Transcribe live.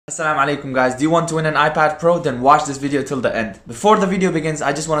Assalamu alaikum guys, do you want to win an iPad Pro? Then watch this video till the end. Before the video begins,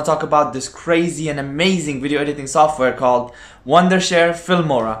 I just want to talk about this crazy and amazing video editing software called Wondershare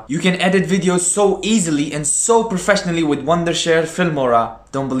Filmora. You can edit videos so easily and so professionally with Wondershare Filmora.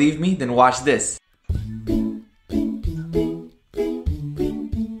 Don't believe me? Then watch this.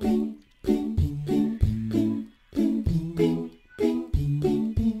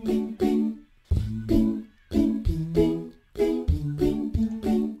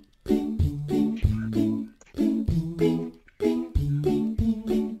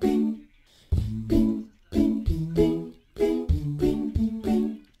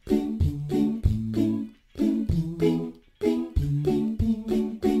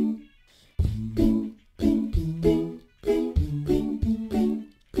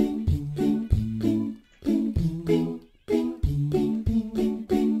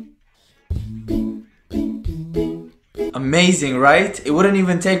 Amazing, right? It wouldn't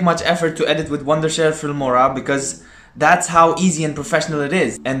even take much effort to edit with Wondershare Filmora because that's how easy and professional it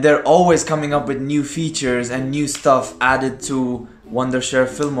is. And they're always coming up with new features and new stuff added to Wondershare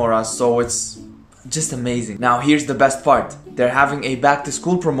Filmora, so it's just amazing. Now here's the best part. They're having a back to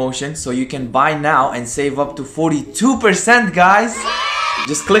school promotion, so you can buy now and save up to 42%, guys!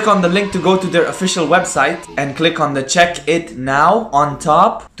 Just click on the link to go to their official website and click on the check it now on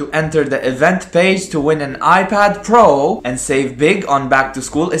top to enter the event page to win an iPad Pro and save big on back to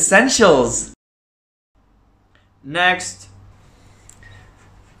school essentials. Next.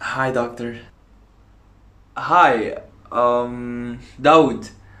 Hi doctor. Hi, Dawood.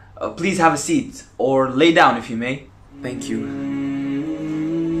 Please have a seat or lay down if you may. Thank you.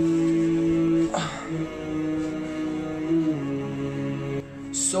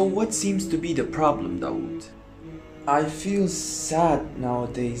 So what seems to be the problem, Dawood? I feel sad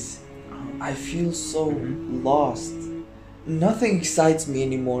nowadays. I feel so lost. Nothing excites me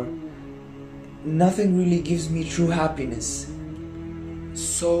anymore. Nothing really gives me true happiness.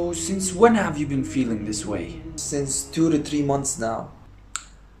 So since when have you been feeling this way? Since 2 to 3 months now.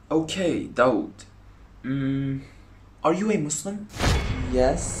 Okay, Dawood. Are you a Muslim?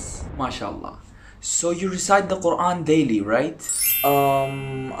 Yes. MashaAllah. So you recite the Quran daily, right?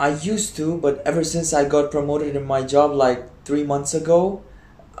 I used to, but ever since I got promoted in my job like 3 months ago,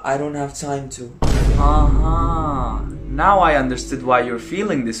 I don't have time to. Now I understood why you're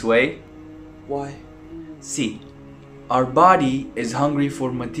feeling this way. Why? See, our body is hungry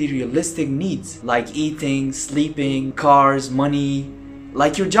for materialistic needs like eating, sleeping, cars, money,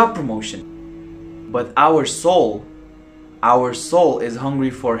 like your job promotion. But our soul is hungry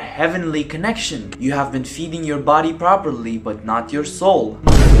for heavenly connection. You have been feeding your body properly, but not your soul.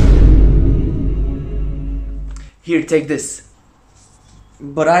 Here, take this.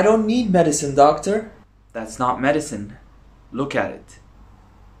 But I don't need medicine, doctor. That's not medicine. Look at it.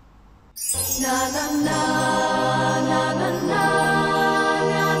 Na, na, na, na, na, na.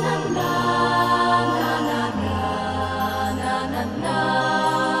 Na, na, na, na, na, na, na, na.